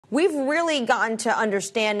we've really gotten to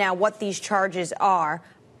understand now what these charges are.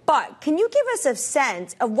 But can you give us a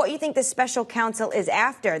sense of what you think the special counsel is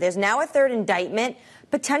after? There's now a third indictment.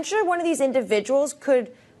 Potentially one of these individuals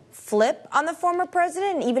could flip on the former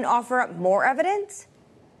president and even offer up more evidence?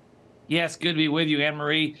 Yes, good to be with you,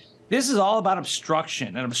 Annmarie. This is all about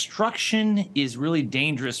obstruction, and obstruction is really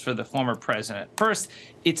dangerous for the former president. First,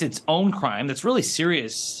 it's its own crime that's really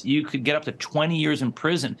serious. You could get up to 20 years in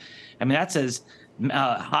prison. I mean, that's as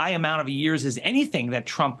high amount of years as anything that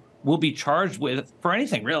Trump will be charged with for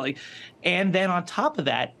anything, really. And then on top of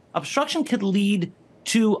that, obstruction could lead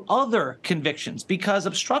to other convictions because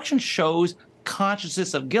obstruction shows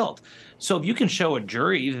consciousness of guilt. So if you can show a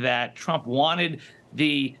jury that Trump wanted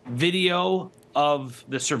the video of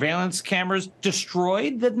the surveillance cameras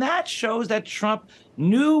destroyed, then that shows that Trump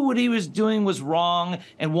knew what he was doing was wrong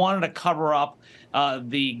and wanted to cover up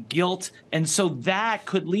the guilt. And so that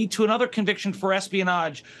could lead to another conviction for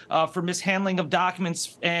espionage, for mishandling of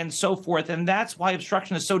documents and so forth. And that's why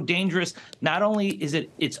obstruction is so dangerous. Not only is it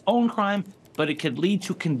its own crime, but it could lead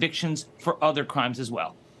to convictions for other crimes as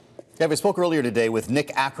well. Yeah, we spoke earlier today with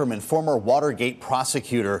Nick Ackerman, former Watergate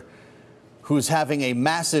prosecutor, who's having a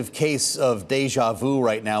massive case of deja vu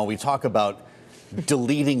right now. We talk about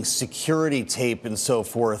deleting security tape and so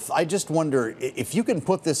forth. I just wonder if you can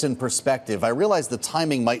put this in perspective. I realize the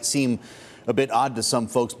timing might seem a bit odd to some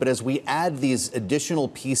folks, but as we add these additional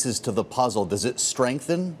pieces to the puzzle, does it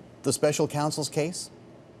strengthen the special counsel's case?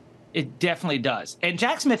 It definitely does. And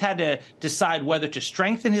Jack Smith had to decide whether to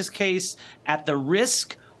strengthen his case at the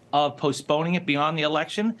risk of postponing it beyond the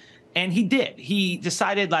election. And he did. He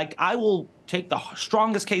decided, like, I will take the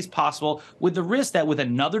strongest case possible with the risk that with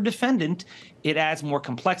another defendant, it adds more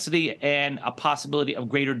complexity and a possibility of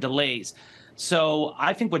greater delays. So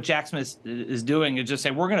I think what Jack Smith is doing is just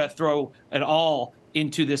say, we're going to throw it all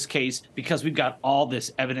into this case because we've got all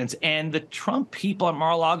this evidence. And the Trump people at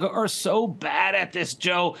Mar-a-Lago are so bad at this,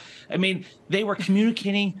 Joe. I mean, they were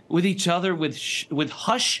communicating with each other with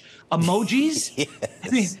hush emojis. Yes. I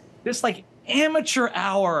mean, this like amateur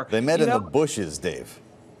hour. They met in the bushes, Dave.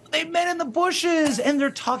 They met in the bushes, and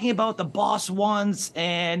they're talking about the boss wants,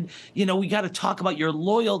 and, you know, we got to talk about your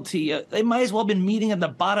loyalty. They might as well have been meeting in the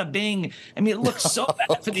Bada Bing. I mean, it looks so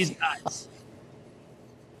bad for these guys.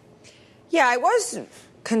 Yeah, I was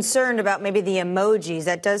concerned about maybe the emojis.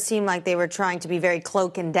 That does seem like they were trying to be very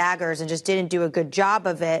cloak and daggers and just didn't do a good job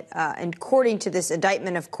of it. And according to this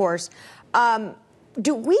indictment, of course,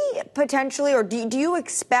 do we potentially, or do you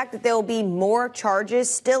expect that there will be more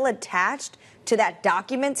charges still attached to that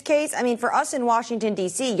documents case? I mean, for us in Washington,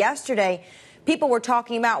 D.C., yesterday, people were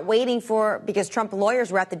talking about waiting for, because Trump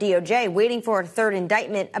lawyers were at the DOJ, waiting for a third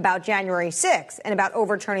indictment about January 6th and about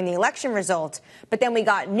overturning the election results. But then we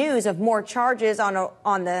got news of more charges on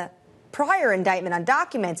the prior indictment on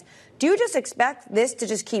documents. Do you just expect this to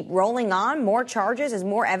just keep rolling on, more charges as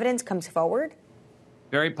more evidence comes forward?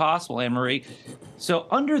 Very possible, Annmarie. So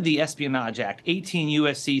under the Espionage Act, 18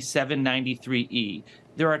 U.S.C. 793E,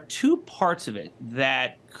 there are two parts of it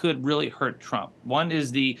that could really hurt Trump. One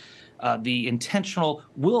is the intentional,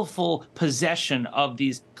 willful possession of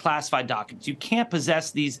these classified documents. You can't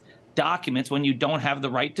possess these documents when you don't have the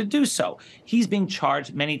right to do so. He's being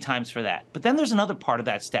charged many times for that. But then there's another part of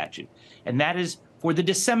that statute, and that is for the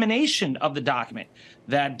dissemination of the document.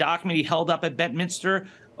 That document he held up at Bedminster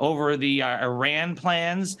over the Iran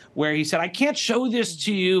plans, where he said, I can't show this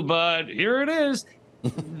to you, but here it is.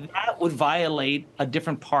 That would violate a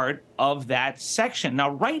different part of that section. Now,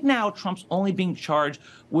 right now, Trump's only being charged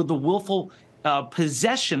with the willful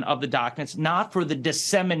possession of the documents, not for the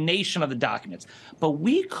dissemination of the documents. But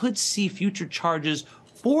we could see future charges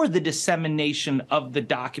for the dissemination of the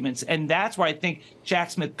documents. And that's where I think Jack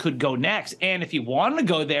Smith could go next. And if he wanted to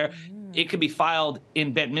go there, it could be filed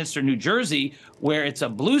in Bedminster, New Jersey, where it's a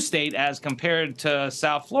blue state as compared to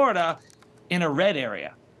South Florida in a red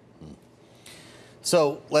area.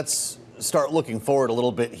 So let's start looking forward a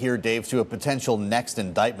little bit here, Dave, to a potential next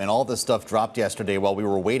indictment. All this stuff dropped yesterday while we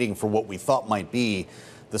were waiting for what we thought might be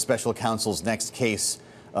the special counsel's next case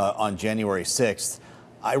on January 6th.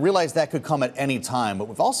 I realize that could come at any time, but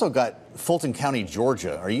we've also got Fulton County,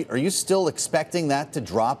 Georgia. Are you still expecting that to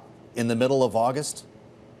drop in the middle of August?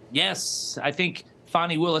 Yes, I think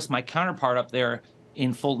Fani Willis, my counterpart up there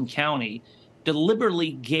in Fulton County,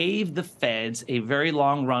 deliberately gave the feds a very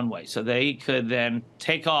long runway so they could then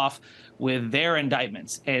take off with their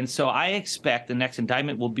indictments. And so I expect the next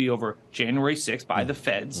indictment will be over January 6th by the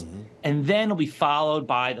feds, and then it'll be followed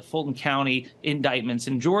by the Fulton County indictments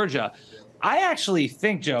in Georgia. I actually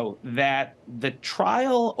think, Joe, that the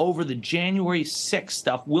trial over the January 6th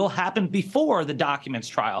stuff will happen before the documents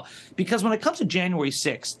trial, because when it comes to January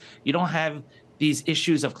 6th, you don't have these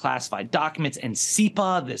issues of classified documents and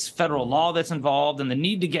SEPA, this federal law that's involved, and the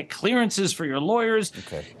need to get clearances for your lawyers.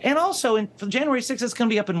 Okay. And also, for January 6th, it's going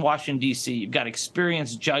to be up in Washington, D.C. You've got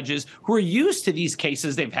experienced judges who are used to these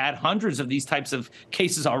cases. They've had hundreds of these types of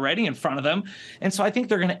cases already in front of them. And so I think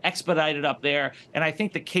they're going to expedite it up there. And I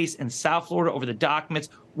think the case in South Florida over the documents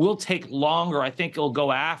will take longer. I think it'll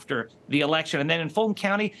go after the election. And then in Fulton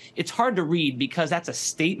County, it's hard to read because that's a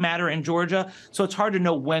state matter in Georgia. So it's hard to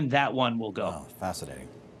know when that one will go. Oh, fascinating.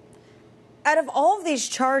 Out of all of these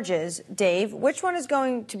charges, Dave, which one is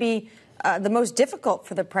going to be the most difficult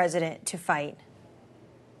for the president to fight?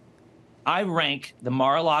 I rank the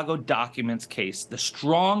Mar-a-Lago documents case the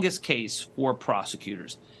strongest case for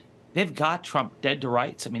prosecutors. They've got Trump dead to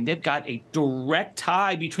rights. I mean, they've got a direct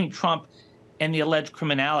tie between Trump and the alleged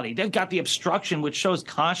criminality. They've got the obstruction, which shows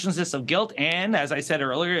consciousness of guilt, and, as I said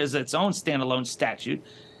earlier, is its own standalone statute.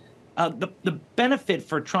 The benefit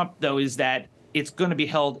for Trump, though, is that it's going to be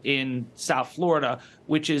held in South Florida,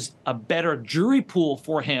 which is a better jury pool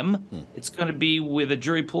for him. It's going to be with a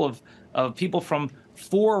jury pool of people from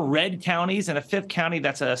 4 red counties and a 5th county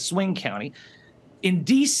that's a swing county. In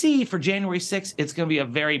D.C. for January 6th, it's going to be a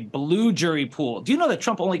very blue jury pool. Do you know that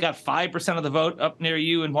Trump only got 5% of the vote up near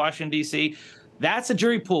you in Washington, D.C.? That's a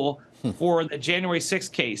jury pool for the January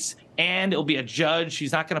 6th case. And it'll be a judge.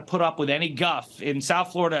 He's not going to put up with any guff. In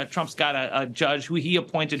South Florida, Trump's got a judge who he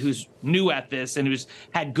appointed who's new at this and who's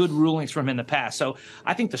had good rulings from him in the past. So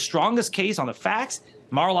I think the strongest case on the facts,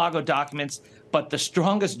 Mar-a-Lago documents, but the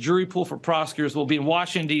strongest jury pool for prosecutors will be in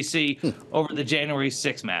Washington, D.C. over the January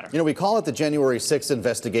 6th matter. You know, we call it the January 6th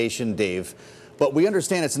investigation, Dave, but we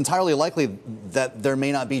understand it's entirely likely that there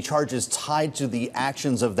may not be charges tied to the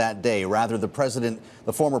actions of that day. Rather, the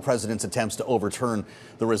former president's attempts to overturn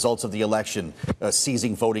the results of the election,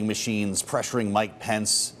 seizing voting machines, pressuring Mike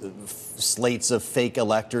Pence, slates of fake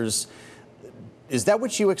electors. Is that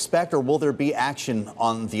what you expect, or will there be action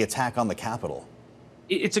on the attack on the Capitol?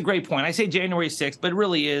 It's a great point. I say January 6th, but it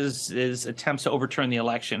really is attempts to overturn the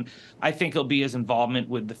election. I think it'll be his involvement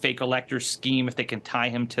with the fake elector scheme, if they can tie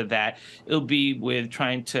him to that. It'll be with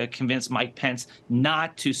trying to convince Mike Pence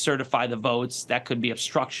not to certify the votes. That could be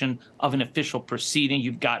obstruction of an official proceeding.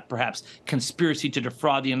 You've got perhaps conspiracy to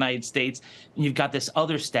defraud the United States. And you've got this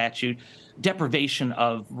other statute, deprivation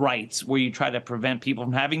of rights, where you try to prevent people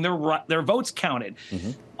from having their votes counted.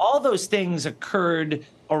 All those things occurred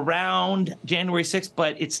around January 6th,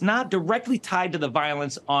 but it's not directly tied to the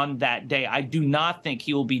violence on that day. I do not think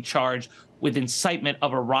he will be charged with incitement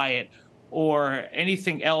of a riot or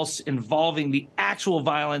anything else involving the actual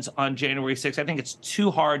violence on January 6th. I think it's too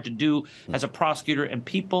hard to do as a prosecutor, and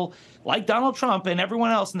people like Donald Trump and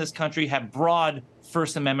everyone else in this country have broad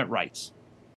First Amendment rights.